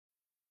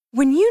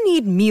When you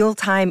need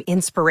mealtime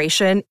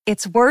inspiration,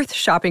 it's worth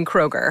shopping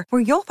Kroger,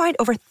 where you'll find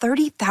over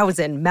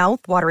 30,000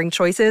 mouth-watering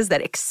choices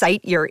that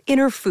excite your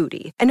inner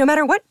foodie. And no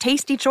matter what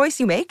tasty choice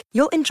you make,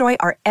 you'll enjoy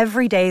our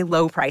everyday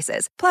low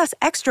prices, plus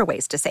extra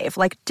ways to save,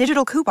 like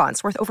digital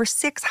coupons worth over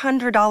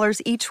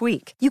 $600 each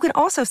week. You can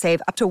also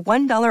save up to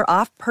 $1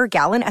 off per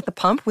gallon at the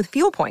pump with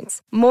fuel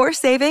points. More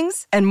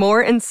savings and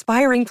more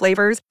inspiring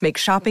flavors make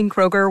shopping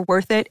Kroger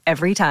worth it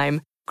every time.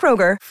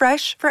 Kroger,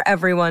 fresh for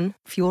everyone.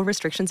 Fuel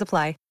restrictions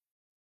apply.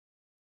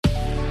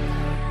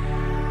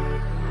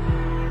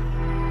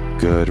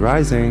 Good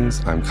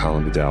risings, I'm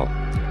Colin Bedell.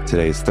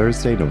 Today is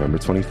Thursday, November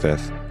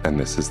 25th, and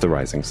this is The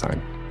Rising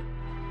Sign.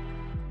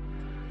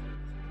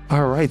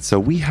 All right, so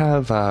we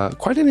have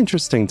quite an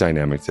interesting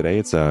dynamic today.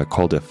 It's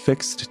called a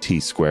fixed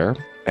T-square,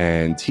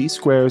 and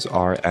T-squares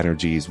are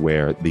energies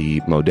where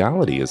the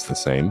modality is the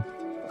same,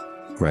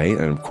 right?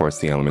 And of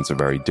course, the elements are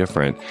very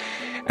different.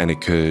 And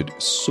it could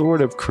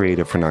sort of create,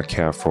 if we're not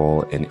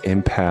careful, an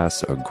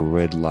impasse, a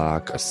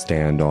gridlock, a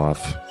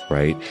standoff,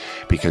 right?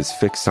 Because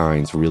fixed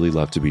signs really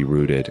love to be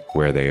rooted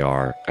where they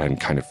are and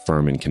kind of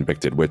firm and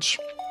convicted, which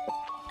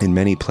in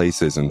many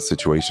places and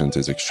situations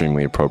is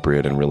extremely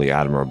appropriate and really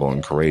admirable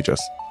and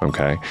courageous,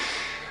 okay?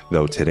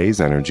 Though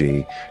today's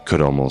energy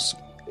could almost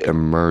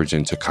emerge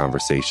into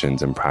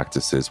conversations and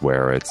practices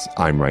where it's,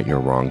 I'm right, you're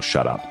wrong,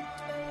 shut up.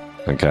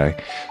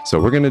 Okay, so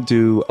we're going to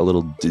do a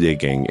little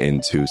digging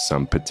into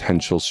some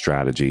potential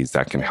strategies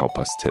that can help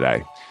us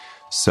today.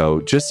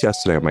 So just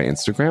yesterday on my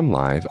Instagram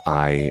Live,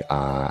 I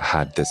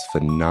had this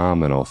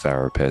phenomenal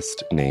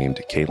therapist named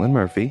Caitlin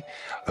Murphy,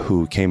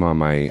 who came on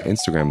my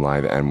Instagram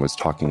Live and was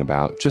talking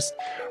about just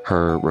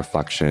her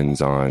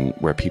reflections on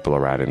where people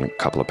are at in a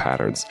couple of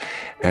patterns.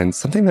 And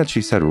something that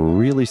she said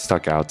really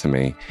stuck out to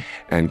me.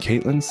 And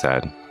Caitlin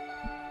said,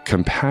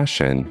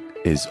 compassion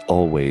is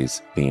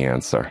always the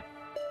answer.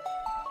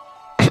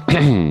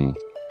 I'm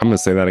going to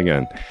say that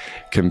again.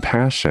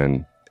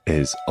 Compassion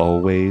is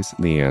always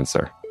the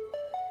answer.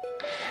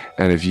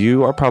 And if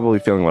you are probably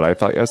feeling what I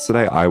felt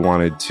yesterday, I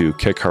wanted to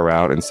kick her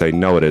out and say,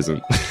 no, it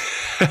isn't.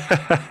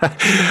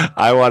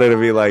 I wanted to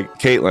be like,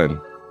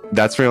 Caitlin,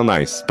 that's real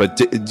nice, but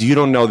you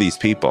don't know these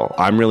people.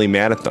 I'm really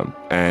mad at them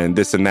and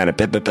this and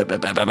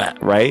that,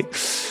 right?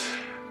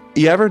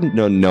 You ever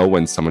know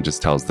when someone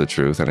just tells the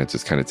truth and it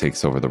just kind of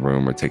takes over the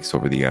room or takes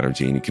over the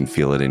energy and you can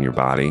feel it in your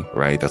body,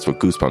 right? That's what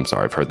goosebumps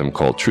are. I've heard them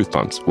called truth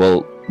bumps.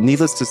 Well,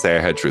 needless to say, I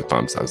had truth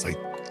bumps. I was like,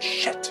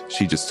 shit,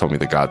 she just told me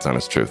the God's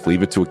honest truth.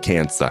 Leave it to a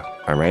Cancer,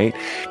 all right?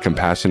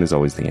 Compassion is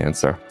always the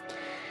answer.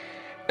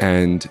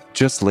 And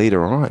just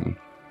later on,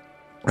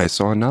 I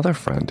saw another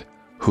friend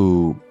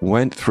who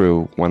went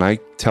through, when I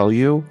tell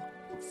you,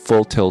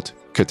 full tilt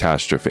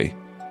catastrophe,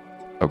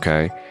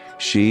 okay?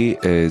 She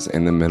is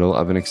in the middle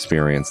of an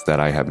experience that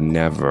I have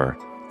never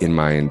in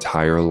my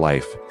entire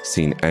life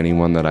seen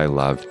anyone that I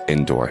loved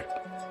endure,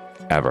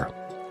 ever.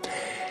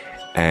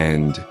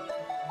 And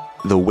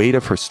the weight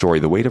of her story,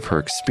 the weight of her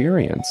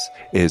experience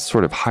is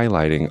sort of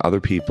highlighting other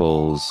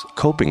people's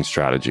coping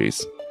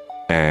strategies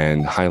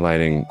and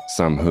highlighting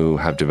some who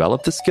have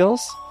developed the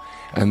skills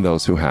and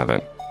those who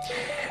haven't.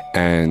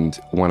 And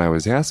when I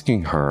was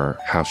asking her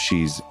how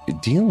she's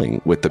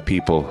dealing with the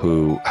people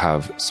who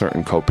have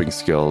certain coping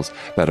skills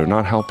that are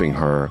not helping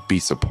her be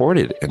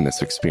supported in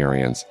this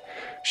experience,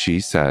 she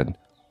said,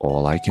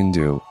 all I can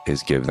do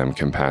is give them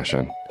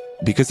compassion.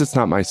 Because it's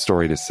not my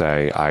story to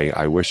say,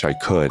 I wish I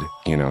could,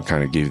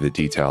 kind of give you the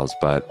details,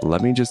 but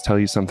let me just tell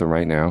you something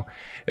right now.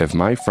 If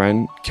my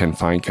friend can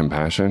find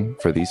compassion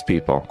for these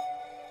people,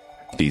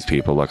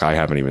 look, I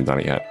haven't even done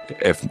it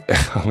yet.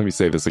 Let me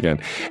say this again.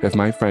 If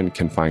my friend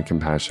can find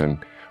compassion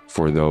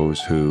for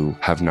those who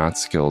have not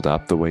skilled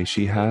up the way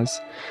she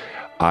has,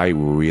 I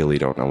really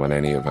don't know what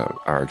any of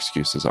our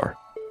excuses are,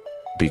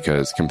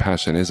 because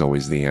compassion is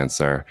always the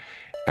answer.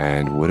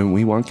 And wouldn't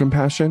we want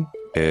compassion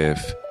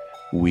if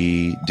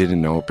we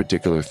didn't know a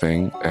particular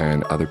thing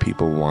and other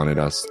people wanted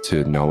us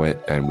to know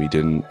it and we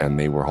didn't, and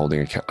they were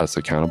holding us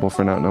accountable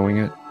for not knowing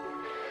it,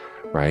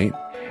 right?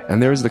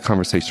 And there's the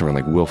conversation around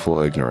like willful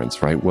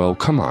ignorance, right? Well,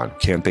 come on,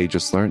 can't they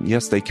just learn?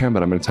 Yes, they can,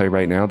 but I'm going to tell you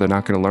right now, they're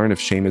not going to learn if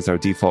shame is our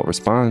default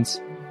response.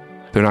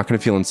 They're not going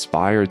to feel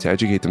inspired to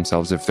educate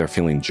themselves if they're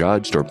feeling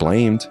judged or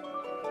blamed,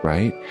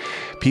 right?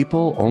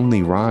 People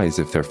only rise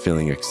if they're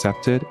feeling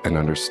accepted and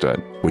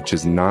understood, which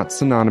is not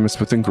synonymous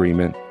with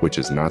agreement, which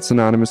is not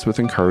synonymous with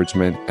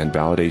encouragement and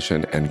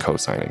validation and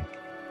co-signing.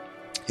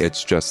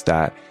 It's just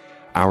that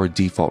our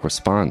default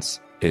response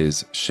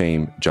is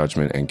shame,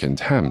 judgment, and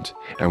contempt.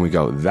 And we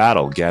go,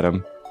 that'll get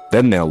them.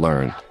 Then they'll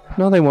learn.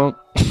 No, they won't.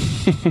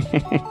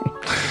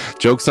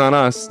 Joke's on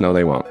us. No,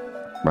 they won't.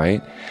 Right?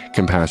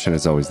 Compassion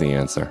is always the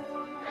answer.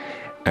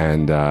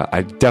 And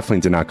I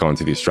definitely did not go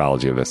into the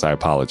astrology of this. I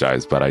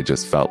apologize, but I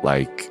just felt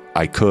like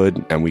I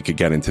could, and we could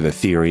get into the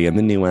theory and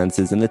the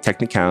nuances and the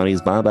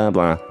technicalities, blah, blah,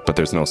 blah. But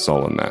there's no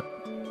soul in that,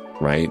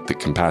 right? The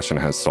compassion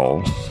has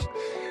soul.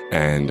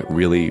 And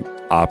really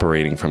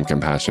operating from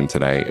compassion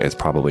today is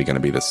probably going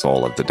to be the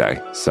soul of the day.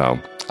 So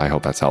I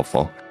hope that's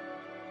helpful.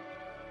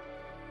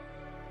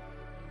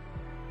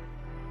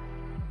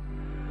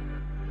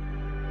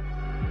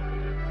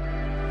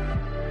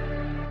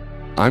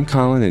 I'm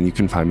Colin, and you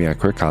can find me at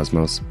Queer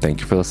Cosmos.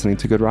 Thank you for listening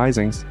to Good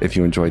Risings. If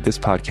you enjoyed this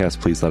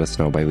podcast, please let us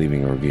know by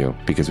leaving a review,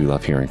 because we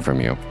love hearing from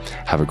you.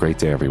 Have a great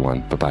day,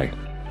 everyone. Bye-bye.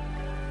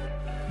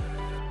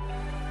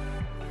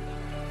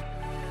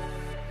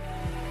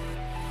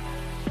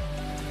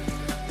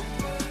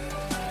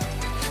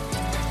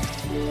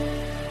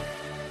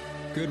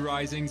 Good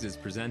Risings is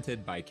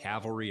presented by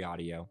Cavalry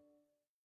Audio.